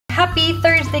Happy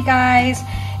Thursday, guys!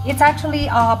 It's actually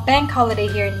a bank holiday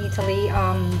here in Italy,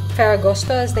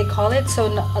 Ferragosto as they call it. So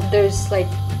there's like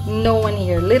no one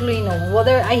here, literally no one. Well,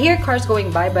 I hear cars going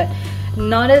by, but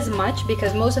not as much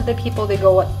because most of the people, they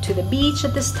go to the beach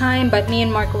at this time. But me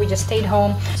and Marco, we just stayed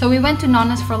home. So we went to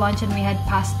Nonna's for lunch and we had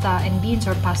pasta and beans,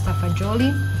 or pasta fagioli,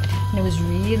 and it was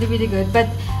really, really good. But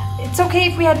it's okay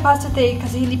if we had pasta today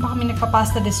kasi hindi pa kami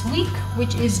nagpa-pasta this week,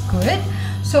 which is good.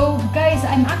 So guys,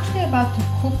 I'm actually about to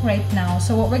cook right now.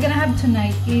 So what we're gonna have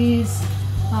tonight is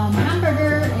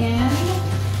hamburger and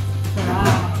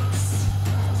fries.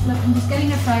 So I'm just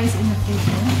getting the fries in the fridge.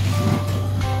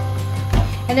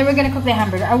 And then we're gonna cook the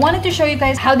hamburger. I wanted to show you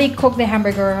guys how they cook the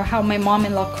hamburger, or how my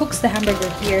mom-in-law cooks the hamburger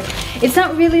here. It's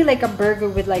not really like a burger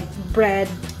with like bread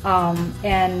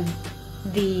and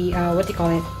the what do you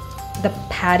call it? The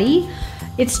patty.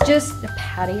 It's just the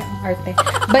patty, arte.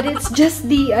 But it's just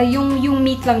the yung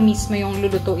meat lang mismo yung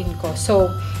lulutuin ko.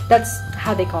 So that's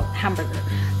how they call it, hamburger.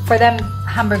 For them,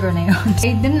 hamburger na yun.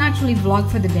 I didn't actually vlog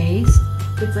for the days.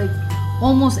 It's like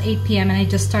almost 8 p.m. and I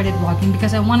just started vlogging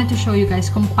because I wanted to show you guys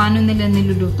kung paano nila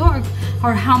niluluto,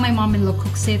 or how my mom-in-law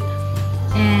cooks it.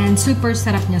 And super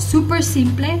sarap niya. Super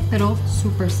simple, pero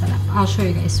super sarap. I'll show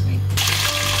you guys, wait.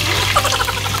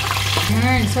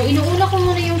 Yan. So, inuuna ko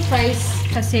muna yung fries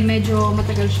kasi medyo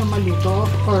matagal siya maluto,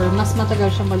 or mas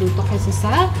matagal siya maluto kaysa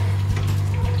sa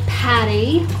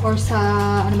patty, or sa,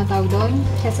 ano matawag doon?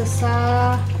 Kaysa sa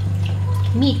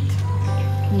meat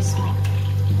mismo.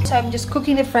 So, I'm just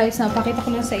cooking the fries now. Pakita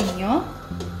ko lang sa inyo.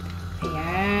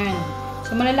 Ayan.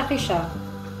 So, malalaki siya.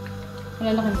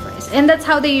 Malalaking fries. And that's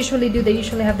how they usually do. They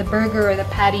usually have the burger or the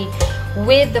patty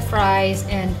with the fries,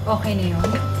 and okay na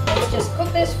yun. Let's just cook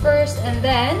this first, and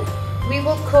then we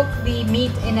will cook the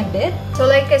meat in a bit. So,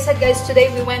 like I said, guys,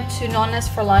 today we went to Nonna's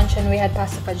for lunch, and we had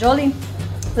pasta fagioli.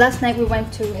 Last night, we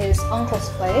went to his uncle's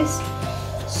place.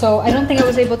 So, I don't think I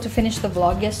was able to finish the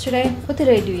vlog yesterday. What did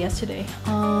I do yesterday?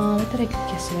 What did I cook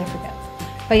yesterday? I forgot.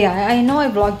 But yeah, I know I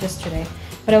vlogged yesterday.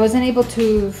 But I wasn't able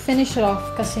to finish it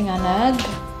off kasi nga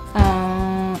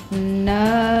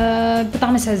nagpunta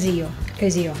kami sa Zio. Kay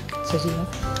Zio. Sa Zio.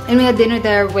 And we had dinner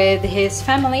there with his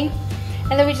family.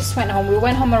 And then we just went home. We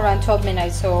went home around 12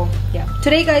 midnight. So, yeah.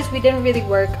 Today, guys, we didn't really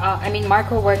work. I mean,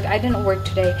 Marco worked. I didn't work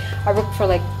today. I worked for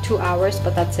like 2 hours,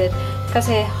 but that's it.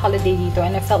 Kasi holiday dito,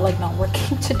 and I felt like not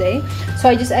working today.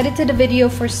 So, I just edited a video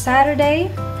for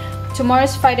Saturday.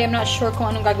 Tomorrow's Friday. I'm not sure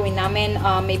kung anong gagawin namin.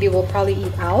 Maybe we'll probably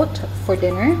eat out for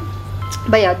dinner.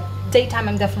 But yeah, daytime,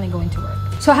 I'm definitely going to work.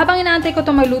 So, habang inaantay ko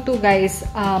ito maluto, guys,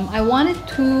 I wanted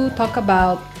to talk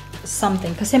about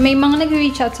something. Kasi may mga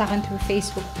nag-reach out sa akin through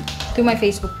my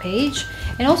Facebook page,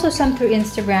 and also some through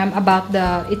Instagram about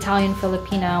the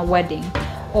Italian-Filipina wedding,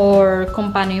 or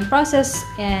kung paano yung process,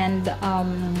 and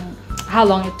how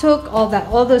long it took, all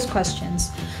those questions.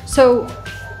 So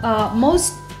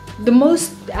the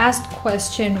most asked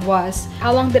question was,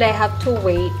 how long did I have to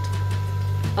wait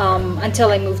until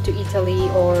I moved to Italy,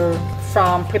 or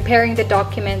from preparing the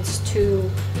documents to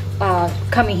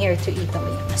coming here to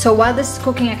Italy. So while this is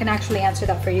cooking, I can actually answer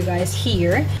that for you guys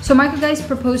here. So Marco, guys,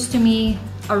 proposed to me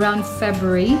around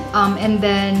February, and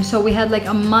then so we had like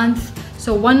a month,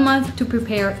 so 1 month to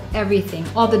prepare everything,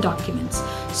 all the documents.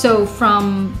 So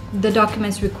from the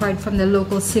documents required from the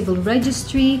local civil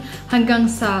registry hanggang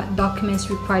sa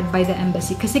documents required by the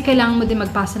embassy. Kasi kailangan mo din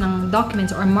magpasa ng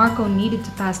documents, or Marco needed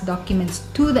to pass documents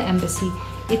to the embassy,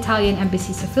 Italian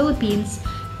embassy sa Philippines.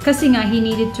 Kasi nga, he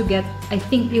needed to get, I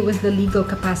think it was the legal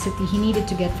capacity he needed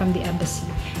to get from the embassy.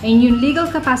 And yung legal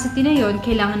capacity na yun,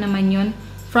 kailangan naman yun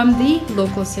from the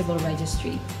local civil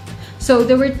registry. So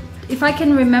there were, if I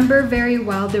can remember very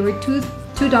well, there were two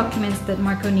documents that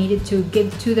Marco needed to give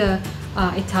to the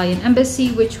Italian embassy,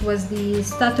 which was the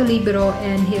Stato Libero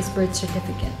and his birth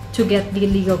certificate, to get the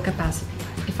legal capacity.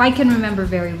 If I can remember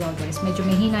very well, guys. Medyo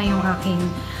mahina yung aking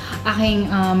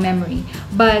memory.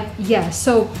 But yeah,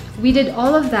 so we did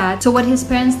all of that. So what his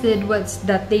parents did was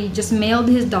that they just mailed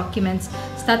his documents,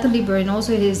 Stato Libero, and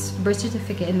also his birth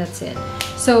certificate, and that's it.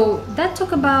 So that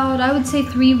took about, I would say,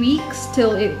 3 weeks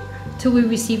till we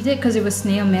received it, because it was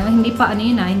snail mail. Hindi pa ano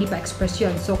yun, hindi pa express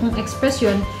yun. So kung express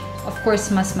yun, of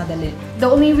course, mas madali. The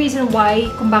only reason why,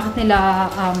 kung bakit nila,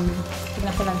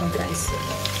 tignan ko lang yung guys.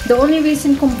 The only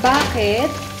reason kung bakit,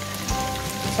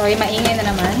 sorry, maingay na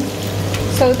naman.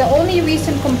 So, the only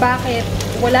reason kung bakit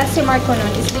wala si Marco nun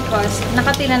is because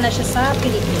nakatira na siya sa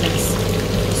Pilipinas.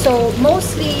 So,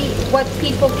 mostly, what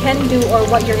people can do, or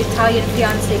what your Italian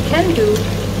fiancé can do,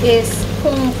 is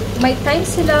kung may time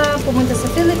sila pumunta sa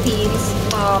Philippines,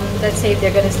 let's say if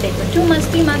they're gonna stay for 2 months,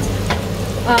 3 months,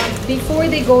 before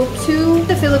they go to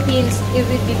the Philippines, it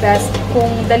would be best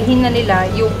kung dalhin na nila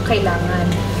yung kailangan.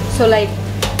 So, So like,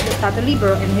 the Tato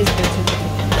Libro and his birth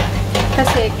certificate.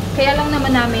 Kasi, kaya lang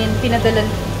naman namin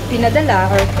pinadala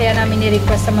or kaya namin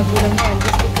ni-request sa magulang yun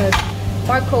just because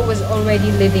Marco was already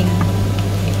living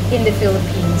in the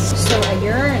Philippines. So,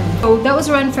 ayun. So, that was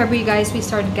around February, guys. We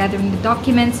started gathering the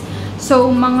documents.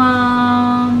 So, mga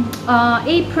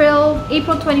April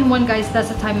 21, guys,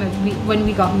 that's the time when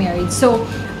we got married. So,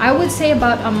 I would say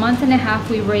about a month and a half,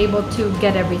 we were able to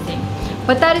get everything.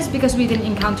 But that is because we didn't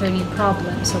encounter any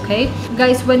problems, okay?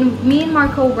 Guys, when me and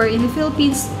Marco were in the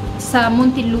Philippines, sa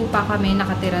Muntinlupa kami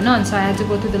nakatira nun. So, I had to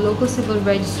go to the local civil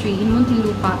registry in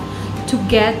Muntinlupa to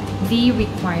get the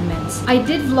requirements. I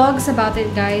did vlogs about it,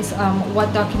 guys,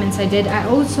 what documents I did. I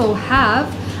also have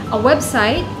a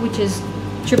website, which is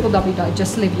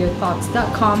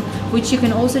www.justliveyourthoughts.com, which you can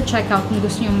also check out kung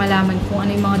gusto nyo malaman kung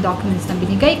ano yung mga documents na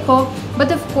binigay ko. But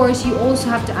of course, you also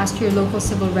have to ask your local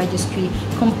civil registry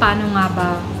kung paano nga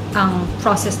ba ang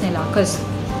process nila, because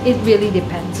it really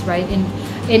depends, right? And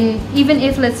even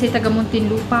if, let's say, taga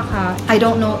Muntinlupa ka, I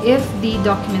don't know if the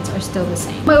documents are still the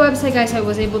same. My website, guys, I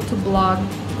was able to blog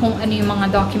kung ano yung mga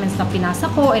documents na pinasa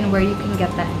ko and where you can get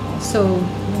that. So,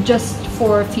 just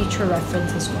for future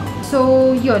reference as well.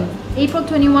 So, yun. April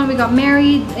 21, we got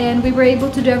married and we were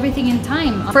able to do everything in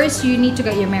time. First, you need to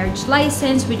get your marriage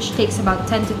license, which takes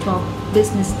about 10 to 12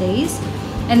 business days.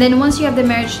 And then once you have the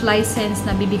marriage license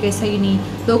na bibigay sa'yo ni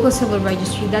local civil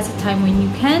registry, that's the time when you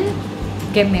can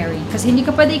get married. Kasi hindi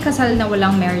ka pwede ikasal na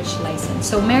walang marriage license.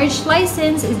 So, marriage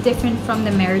license is different from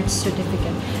the marriage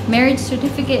certificate. Marriage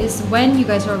certificate is when you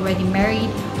guys are already married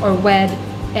or wed,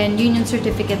 and union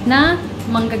certificate na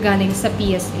manggagaling sa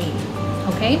PSA.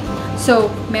 Okay?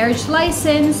 So, marriage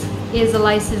license is a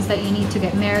license that you need to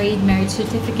get married. Marriage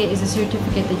certificate is a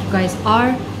certificate that you guys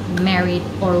are married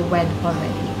or wed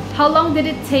already. How long did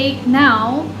it take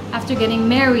now, after getting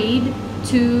married,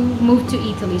 to move to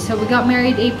Italy? So, we got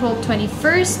married April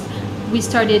 21st. We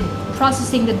started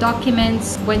processing the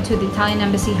documents, went to the Italian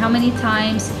embassy how many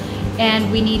times,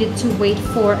 and we needed to wait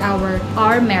for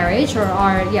our marriage, or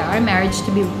our marriage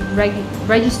to be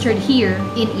registered here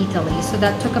in Italy. So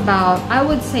that took about, I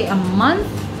would say, a month.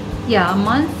 Yeah, a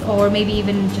month, or maybe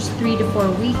even just 3 to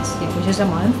 4 weeks, yeah, which is a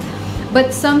month.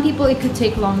 But some people, it could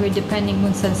take longer depending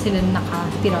kung saan sila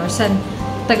nakatira or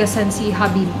taga-san si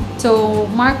hubby mo. So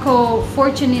Marco,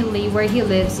 fortunately, where he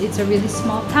lives, it's a really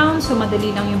small town, so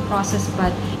madali lang yung process.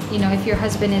 But you know, if your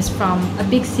husband is from a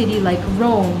big city like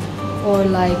Rome, or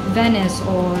like Venice,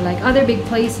 or like other big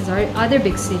places or other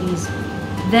big cities,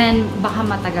 then baka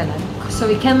matagalan.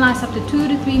 So it can last up to 2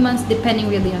 to 3 months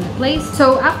depending really on the place.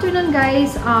 So after nun,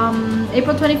 guys,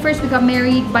 April 21st we got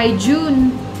married. By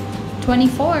June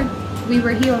 24 we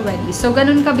were here already. So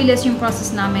ganun kabilis yung process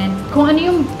namin. Kung ano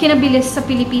yung kinabilis sa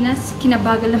Pilipinas,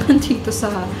 kinabagal naman dito sa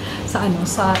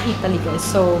Italy, guys.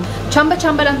 So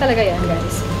chamba-chamba lang talaga yan,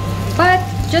 guys. But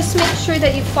just make sure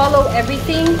that you follow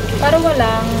everything para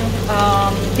walang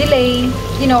delay.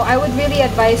 You know, I would really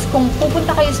advise kung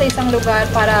pupunta kayo sa isang lugar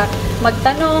para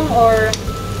magtanong, or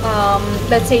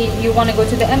let's say you want to go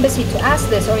to the embassy to ask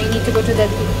this, or you need to go to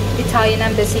the Italian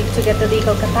embassy to get the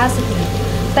legal capacity.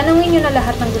 Tanungin nyo na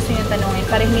lahat ng gusto nyo tanungin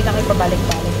para hindi na kayo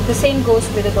pabalik-balik. The same goes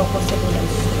with the local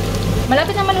civilians.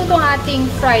 Malapit na maluto ang ating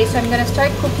fries, so I'm gonna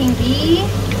start cooking the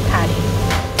patty.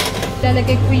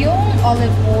 Lalagay ko yung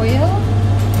olive oil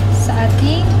sa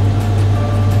ating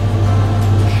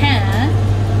pan.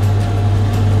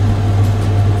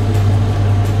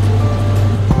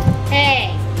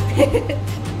 Hey!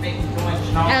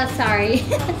 Oh, sorry.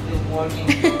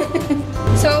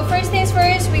 So, first things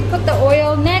first, we put the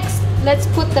oil. Next, let's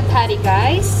put the patty,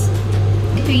 guys.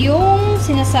 Ito yung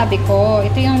sinasabi ko.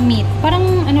 Ito yung meat. Parang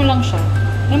ano lang siya.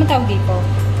 Ano man tawag dito?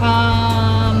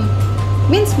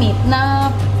 Minced meat na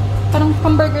parang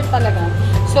hamburger talaga.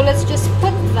 So, let's just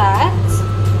put that.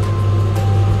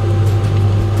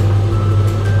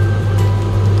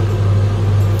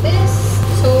 This.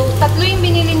 So, tatlo yung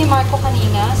binili ni Marco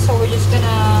kanina. So, we're just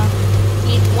gonna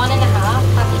eat 1.5.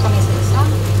 Tatlo kami sa isa.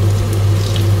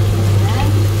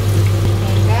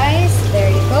 Okay, guys. There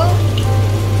you go.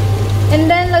 And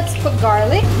then, let's put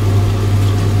garlic.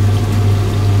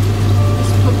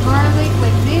 Let's put garlic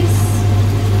like this.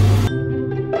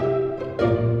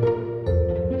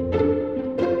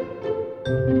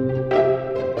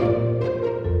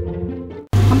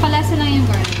 Pampalasa lang yung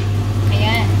garlic.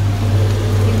 Ayan.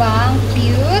 Diba? Ang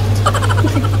cute.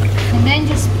 And then,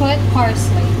 just put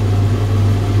parsley.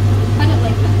 Kind of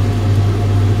like that.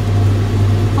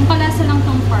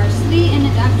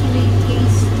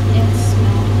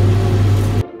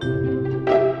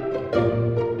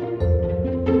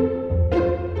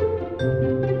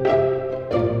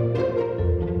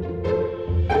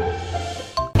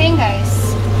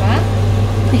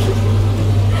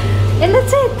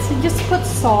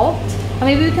 salt.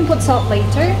 Maybe we can put salt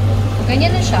later. Ganyan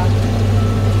na siya.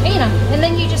 Ayun na. And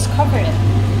then you just cover it.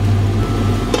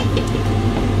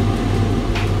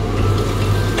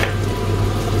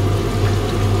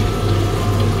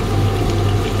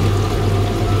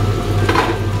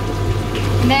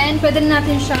 And then, pwede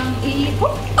natin siyang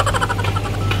i-cook.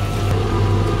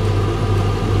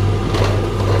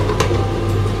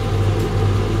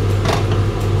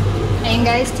 Ayun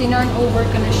guys, tinurn over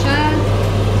ko na siya.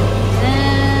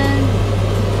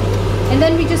 And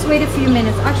then we just wait a few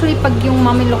minutes. Actually, pag yung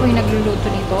mami loko yung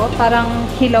nagluluto nito, parang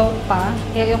hilaw pa.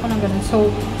 Kaya ayoko ng ganun. So,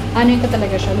 ano ko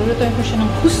talaga siya. Lulutuin ko siya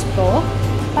ng gusto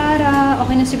para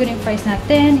okay na siguro yung fries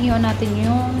natin. Iwan natin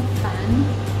yung pan.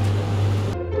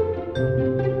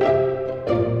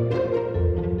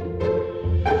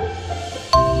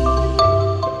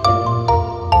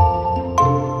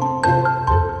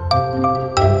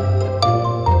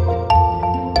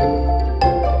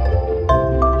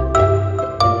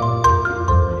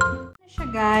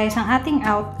 Guys, ang ating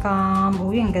outcome.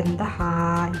 Uy, ang ganda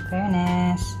ha. In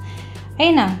fairness.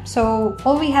 Ayun na. So,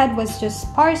 all we had was just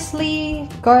parsley,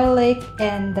 garlic,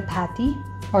 and the patty.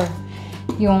 Or,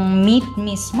 yung meat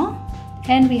mismo.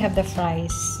 And we have the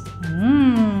fries.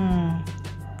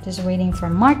 Just waiting for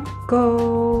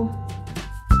Marco.